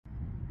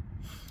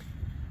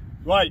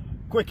Right,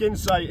 quick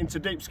insight into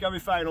deep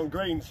scarifying on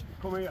greens.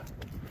 Come here.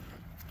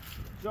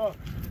 So,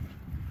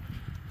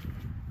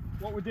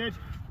 what we did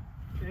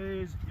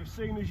is, you've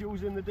seen us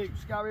using the deep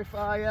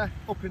scarifier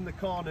up in the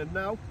corner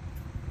now.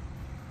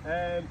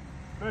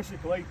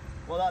 Basically,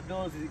 what that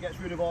does is it gets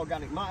rid of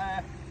organic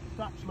matter,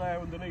 thatch layer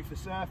underneath the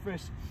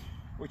surface,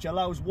 which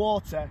allows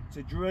water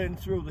to drain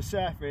through the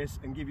surface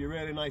and give you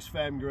really nice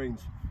firm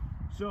greens.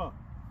 So,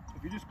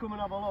 if you just come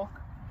and have a look,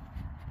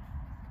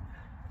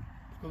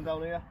 come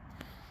down here.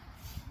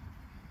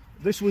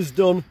 This was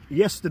done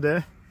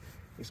yesterday.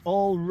 It's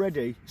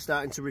already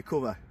starting to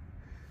recover.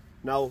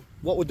 Now,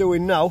 what we're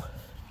doing now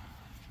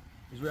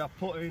is we are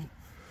putting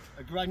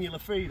a granular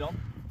feed on.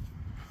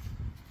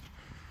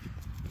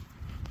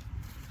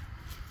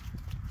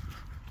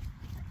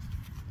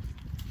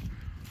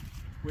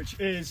 Which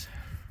is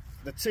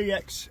the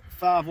TX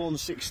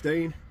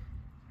 5116.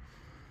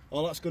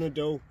 All that's going to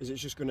do is it's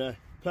just going to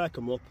perk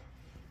them up,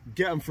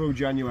 get them through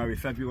January,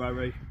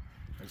 February,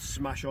 and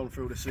smash on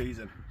through the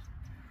season.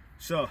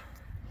 So,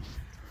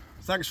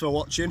 thanks for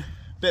watching.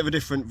 Bit of a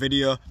different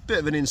video, bit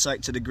of an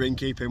insight to the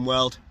greenkeeping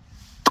world.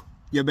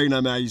 You've been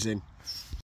amazing.